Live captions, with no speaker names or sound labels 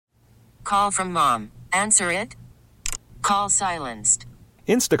Call from mom. Answer it. Call silenced.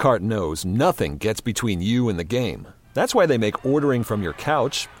 Instacart knows nothing gets between you and the game. That's why they make ordering from your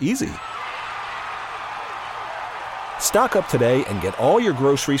couch easy. Stock up today and get all your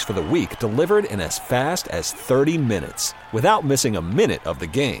groceries for the week delivered in as fast as 30 minutes without missing a minute of the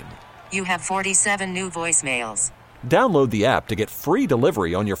game. You have 47 new voicemails. Download the app to get free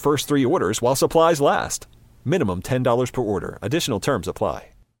delivery on your first 3 orders while supplies last. Minimum $10 per order. Additional terms apply.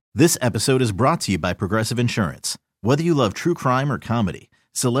 This episode is brought to you by Progressive Insurance. Whether you love true crime or comedy,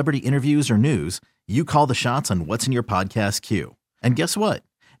 celebrity interviews or news, you call the shots on what's in your podcast queue. And guess what?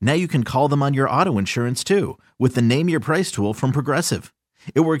 Now you can call them on your auto insurance too with the Name Your Price tool from Progressive.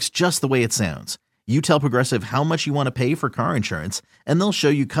 It works just the way it sounds. You tell Progressive how much you want to pay for car insurance, and they'll show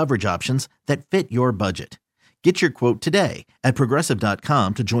you coverage options that fit your budget. Get your quote today at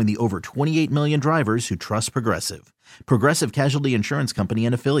Progressive.com to join the over 28 million drivers who trust Progressive. Progressive Casualty Insurance Company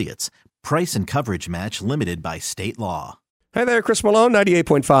and Affiliates. Price and coverage match limited by state law. Hi there, Chris Malone,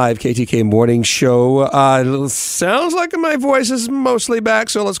 98.5 KTK Morning Show. Sounds like my voice is mostly back,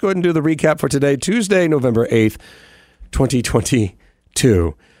 so let's go ahead and do the recap for today, Tuesday, November 8th,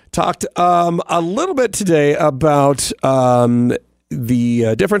 2022. Talked a little bit today about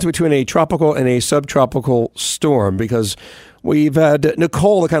the difference between a tropical and a subtropical storm, because we've had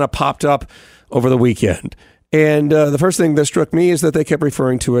Nicole that kind of popped up over the weekend. And the first thing that struck me is that they kept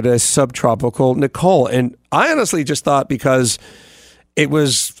referring to it as Subtropical Nicole. And I honestly just thought because it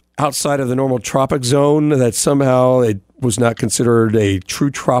was outside of the normal tropic zone that somehow it was not considered a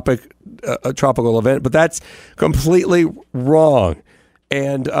true tropical event. But that's completely wrong.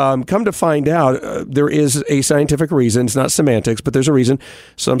 And come to find out, there is a scientific reason. It's not semantics, but there's a reason.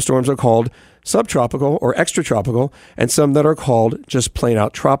 Some storms are called subtropical or extratropical, and some that are called just plain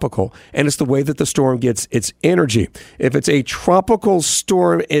out tropical. And it's the way that the storm gets its energy. If it's a tropical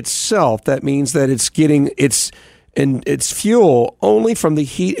storm itself, that means that it's getting its fuel only from the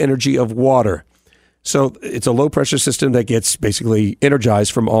heat energy of water. So it's a low pressure system that gets basically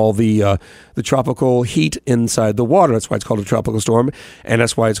energized from all the tropical heat inside the water. That's why it's called a tropical storm, and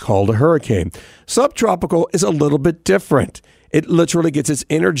that's why it's called a hurricane. Subtropical is a little bit different. It literally gets its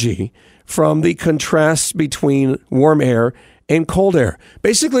energy from the contrast between warm air and cold air.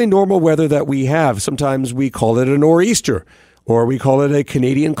 Basically normal weather that we have. Sometimes we call it a nor'easter, or we call it a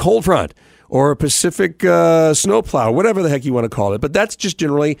Canadian cold front, or a Pacific snowplow, whatever the heck you want to call it. But that's just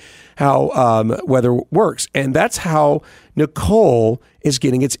generally how weather works. And that's how Nicole is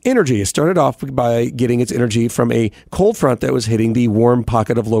getting its energy. It started off by getting its energy from a cold front that was hitting the warm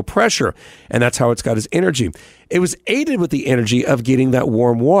pocket of low pressure. And that's how it's got its energy. It was aided with the energy of getting that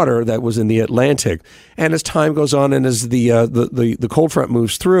warm water that was in the Atlantic. And as time goes on and as the cold front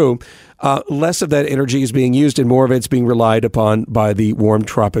moves through, less of that energy is being used and more of it's being relied upon by the warm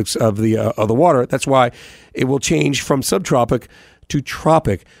tropics of the water. That's why it will change from subtropic to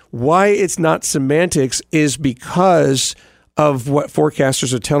tropic. Why it's not semantics is because of what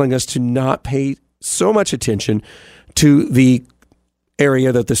forecasters are telling us to not pay so much attention to the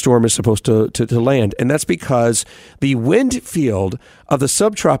area that the storm is supposed to land. And that's because the wind field of the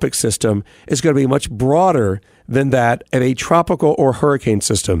subtropic system is going to be much broader than that of a tropical or hurricane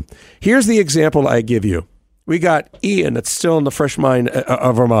system. Here's the example I give you. We got Ian that's still in the fresh mind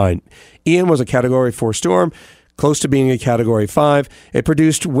of our mind. Ian was a Category 4 storm, close to being a Category 5. It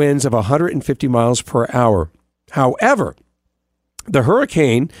produced winds of 150 miles per hour. However, the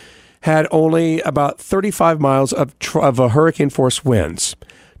hurricane had only about 35 miles of hurricane force winds.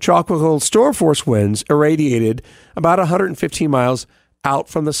 Tropical storm force winds irradiated about 115 miles out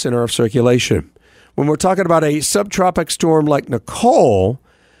from the center of circulation. When we're talking about a subtropic storm like Nicole,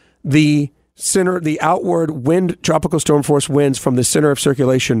 the outward tropical storm force winds from the center of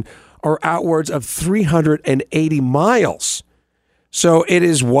circulation are outwards of 380 miles. So it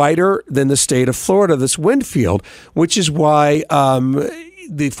is wider than the state of Florida, this wind field, which is why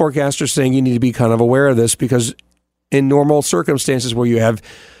the forecasters are saying you need to be kind of aware of this, because in normal circumstances where you have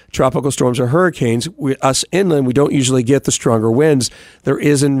tropical storms or hurricanes, us inland, we don't usually get the stronger winds. There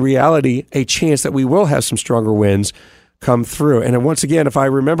is in reality a chance that we will have some stronger winds come through. And once again, if I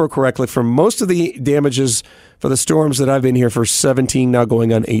remember correctly, from most of the damages for the storms that I've been here for 17, now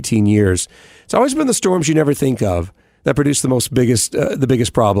going on 18 years, it's always been the storms you never think of that produce the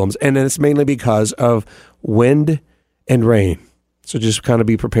biggest problems. And then it's mainly because of wind and rain. So just kind of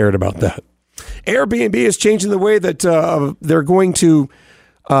be prepared about that. Airbnb is changing the way that they're going to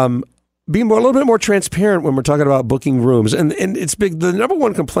be a little bit more transparent when we're talking about booking rooms. And it's big. The number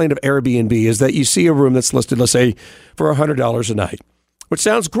one complaint of Airbnb is that you see a room that's listed, let's say, for $100 a night. which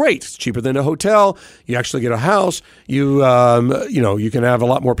sounds great. It's cheaper than a hotel. You actually get a house. You can have a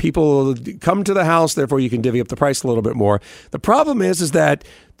lot more people come to the house. Therefore, you can divvy up the price a little bit more. The problem is that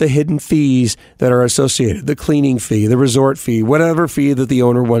the hidden fees that are associated, the cleaning fee, the resort fee, whatever fee that the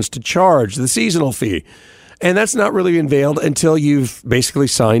owner wants to charge, the seasonal fee. And that's not really unveiled until you've basically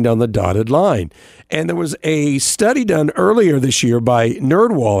signed on the dotted line. And there was a study done earlier this year by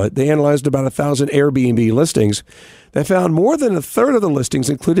NerdWallet. They analyzed about 1,000 Airbnb listings. They found more than a third of the listings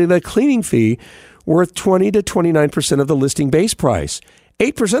included a cleaning fee worth 20 to 29% of the listing base price.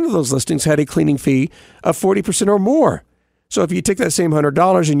 8% of those listings had a cleaning fee of 40% or more. So if you take that same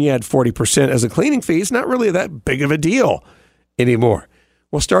 $100 and you add 40% as a cleaning fee, it's not really that big of a deal anymore.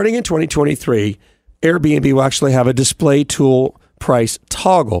 Well, starting in 2023, Airbnb will actually have a display tool price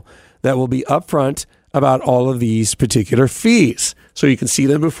toggle that will be upfront about all of these particular fees. So you can see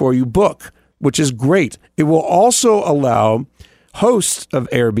them before you book, which is great. It will also allow hosts of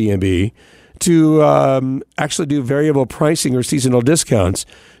Airbnb to actually do variable pricing or seasonal discounts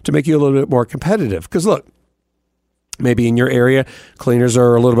to make you a little bit more competitive. Because look, maybe in your area, cleaners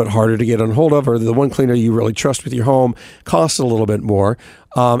are a little bit harder to get on hold of, or the one cleaner you really trust with your home costs a little bit more.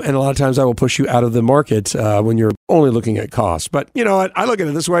 And a lot of times I will push you out of the market when you're only looking at cost. But you know what? I look at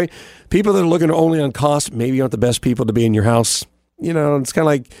it this way. People that are looking only on cost maybe aren't the best people to be in your house. You know, it's kind of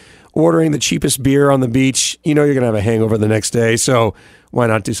like ordering the cheapest beer on the beach. You know you're going to have a hangover the next day. So why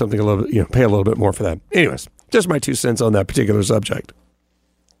not do something a little bit, pay a little bit more for that. Anyways, just my 2 cents on that particular subject.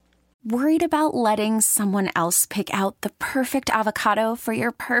 Worried about letting someone else pick out the perfect avocado for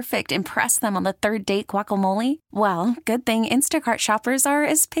your perfect impress them on the third date guacamole? Well, good thing Instacart shoppers are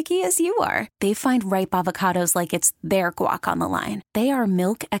as picky as you are. They find ripe avocados like it's their guac on the line. They are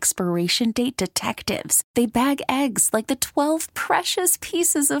milk expiration date detectives. They bag eggs like the 12 precious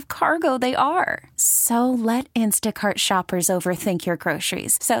pieces of cargo they are. So let Instacart shoppers overthink your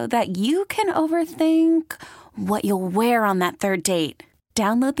groceries so that you can overthink what you'll wear on that third date.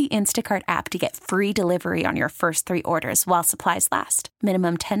 Download the Instacart app to get free delivery on your first 3 orders while supplies last.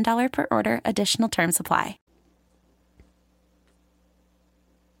 Minimum $10 per order. Additional terms apply.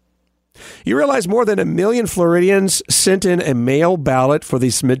 You realize more than 1 million Floridians sent in a mail ballot for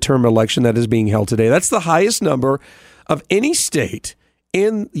this midterm election that is being held today. That's the highest number of any state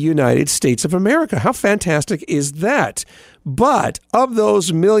in the United States of America. How fantastic is that? But of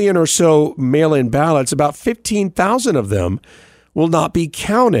those million or so mail-in ballots, about 15,000 of them will not be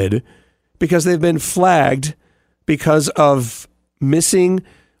counted because they've been flagged because of missing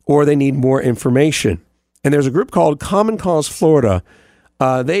or they need more information. And there's a group called Common Cause Florida.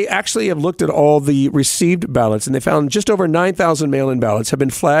 They actually have looked at all the received ballots, and they found just over 9,000 mail-in ballots have been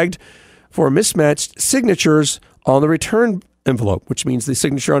flagged for mismatched signatures on the return envelope, which means the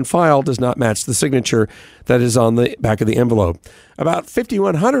signature on file does not match the signature that is on the back of the envelope. About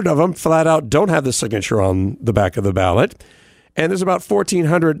 5,100 of them flat out don't have the signature on the back of the ballot. And there's about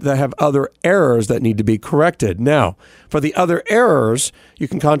 1,400 that have other errors that need to be corrected. Now, for the other errors, you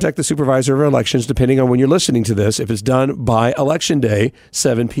can contact the supervisor of elections depending on when you're listening to this. If it's done by Election Day,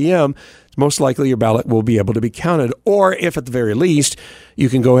 7 p.m., most likely your ballot will be able to be counted. Or if at the very least, you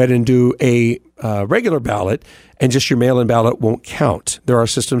can go ahead and do a regular ballot and just your mail-in ballot won't count. There are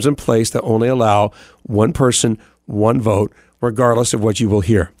systems in place that only allow one person, one vote, regardless of what you will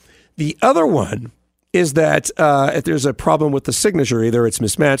hear. The other one is that if there's a problem with the signature, either it's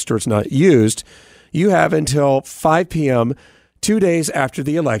mismatched or it's not used, you have until 5 p.m. 2 days after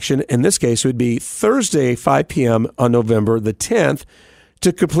the election. In this case, it would be Thursday, 5 p.m. on November the 10th,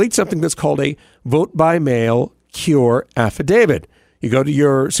 to complete something that's called a vote by mail cure affidavit. You go to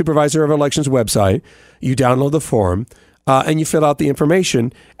your supervisor of elections website, you download the form, and you fill out the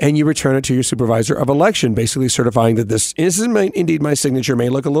information, and you return it to your supervisor of election, basically certifying that this is indeed my signature. May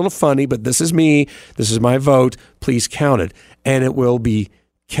look a little funny, but this is me. This is my vote. Please count it. And it will be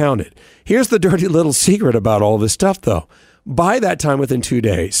counted. Here's the dirty little secret about all this stuff, though. By that time, within 2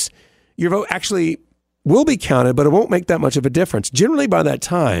 days, your vote actually will be counted, but it won't make that much of a difference. Generally, by that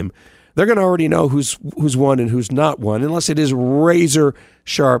time, they're going to already know who's won and who's not won, unless it is razor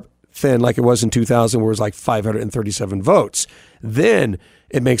sharp thin like it was in 2000 where it was like 537 votes. Then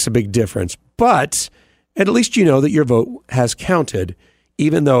it makes a big difference. But at least you know that your vote has counted,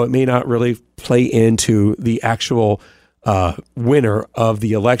 even though it may not really play into the actual winner of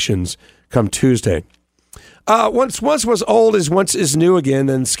the elections come Tuesday. Once was old is once is new again,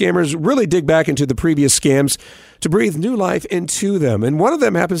 and scammers really dig back into the previous scams to breathe new life into them. And one of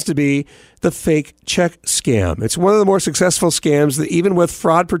them happens to be the fake check scam. It's one of the more successful scams that even with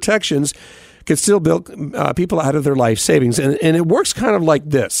fraud protections can still bilk people out of their life savings. And it works kind of like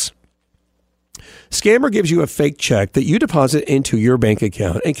this. Scammer gives you a fake check that you deposit into your bank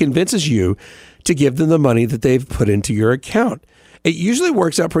account and convinces you to give them the money that they've put into your account. It usually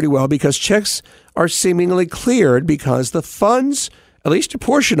works out pretty well because checks are seemingly cleared because the funds, at least a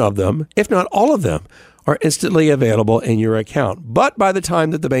portion of them, if not all of them, are instantly available in your account. But by the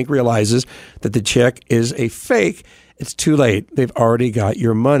time that the bank realizes that the check is a fake, it's too late. They've already got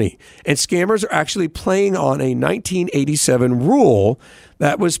your money. And scammers are actually playing on a 1987 rule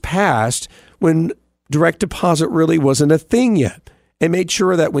that was passed when direct deposit really wasn't a thing yet. It made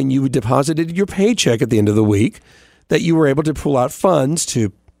sure that when you deposited your paycheck at the end of the week, that you were able to pull out funds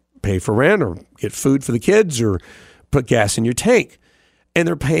to pay for rent or get food for the kids or put gas in your tank. And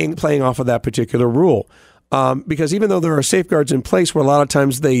they're playing off of that particular rule. Because even though there are safeguards in place where a lot of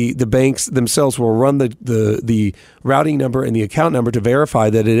times the banks themselves will run the routing number and the account number to verify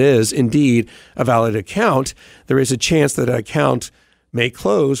that it is indeed a valid account, there is a chance that an account may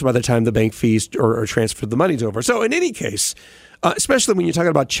close by the time the bank fees or transfer the money's over. So in any case, especially when you're talking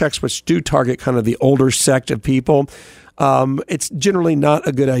about checks which do target kind of the older sect of people, it's generally not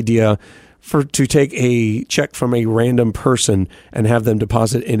a good idea to take a check from a random person and have them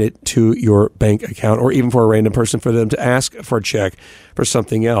deposit in it to your bank account, or even for a random person for them to ask for a check for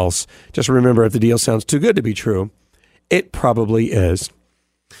something else. Just remember, if the deal sounds too good to be true, it probably is.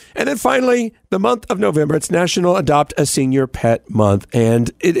 And then finally, the month of November, it's National Adopt a Senior Pet Month.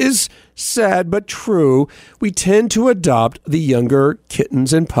 And it is sad but true. We tend to adopt the younger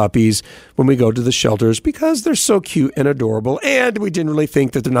kittens and puppies when we go to the shelters because they're so cute and adorable. And we generally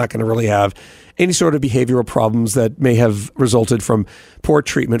think that they're not going to really have any sort of behavioral problems that may have resulted from poor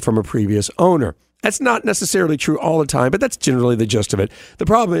treatment from a previous owner. That's not necessarily true all the time, but that's generally the gist of it. The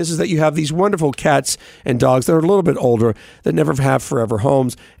problem is that you have these wonderful cats and dogs that are a little bit older that never have forever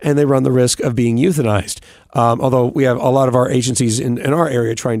homes, and they run the risk of being euthanized. Although we have a lot of our agencies in our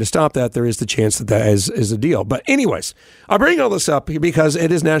area trying to stop that, there is the chance that that is a deal. But anyways, I bring all this up because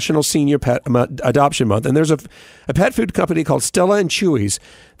it is National Senior Pet Adoption Month, and there's a pet food company called Stella and Chewy's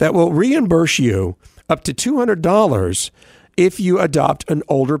that will reimburse you up to $200 if you adopt an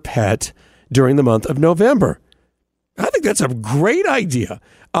older pet during the month of November. I think that's a great idea.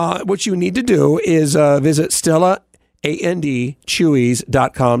 What you need to do is visit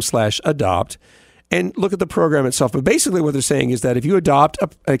stellaandchewies.com/adopt and look at the program itself. But basically what they're saying is that if you adopt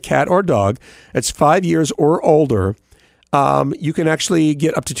a cat or dog that's 5 years or older, you can actually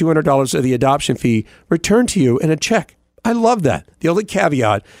get up to $200 of the adoption fee returned to you in a check. I love that. The only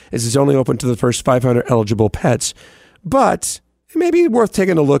caveat is it's only open to the first 500 eligible pets. But it may be worth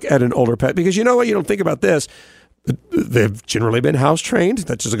taking a look at an older pet because you know what? You don't think about this. They've generally been house trained.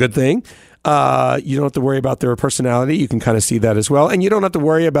 That's just a good thing. You don't have to worry about their personality. You can kind of see that as well. And you don't have to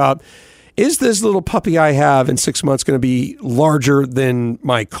worry about, is this little puppy I have in 6 months going to be larger than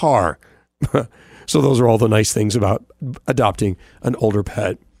my car? So those are all the nice things about adopting an older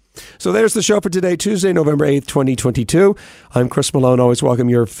pet. So there's the show for today, Tuesday, November 8th, 2022. I'm Chris Malone. Always welcome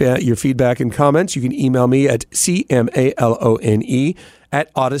your feedback and comments. You can email me at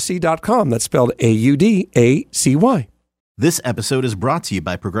cmalone@odyssey.com. That's spelled AUDACY. This episode is brought to you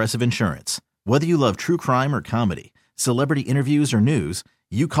by Progressive Insurance. Whether you love true crime or comedy, celebrity interviews or news,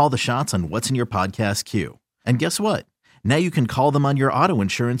 you call the shots on what's in your podcast queue. And guess what? Now you can call them on your auto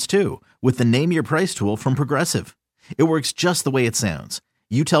insurance too with the Name Your Price tool from Progressive. It works just the way it sounds.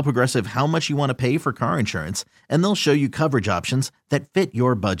 You tell Progressive how much you want to pay for car insurance, and they'll show you coverage options that fit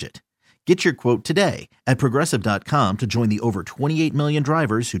your budget. Get your quote today at Progressive.com to join the over 28 million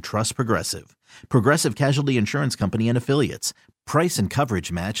drivers who trust Progressive. Progressive Casualty Insurance Company and Affiliates. Price and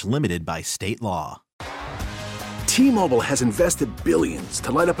coverage match limited by state law. T-Mobile has invested billions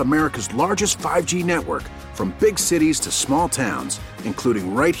to light up America's largest 5G network, from big cities to small towns,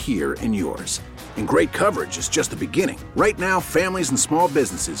 including right here in yours. And great coverage is just the beginning. Right now, families and small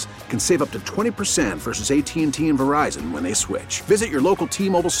businesses can save up to 20% versus AT&T and Verizon when they switch. Visit your local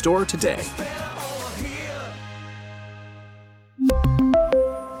T-Mobile store today.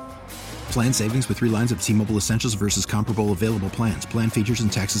 Plan savings with 3 lines of T-Mobile Essentials versus comparable available plans. Plan features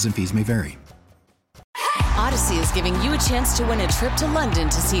and taxes and fees may vary. Odyssey is giving you a chance to win a trip to London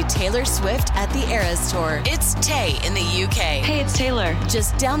to see Taylor Swift at the Eras Tour. It's Tay in the UK. Hey, it's Taylor.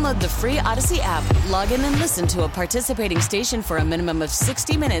 Just download the free Odyssey app, log in and listen to a participating station for a minimum of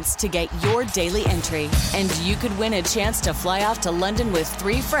 60 minutes to get your daily entry. And you could win a chance to fly off to London with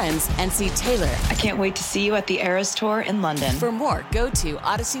 3 friends and see Taylor. I can't wait to see you at the Eras Tour in London. For more, go to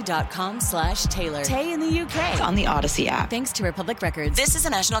odyssey.com/Taylor. Tay in the UK. It's on the Odyssey app. Thanks to Republic Records. This is a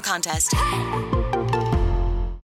national contest.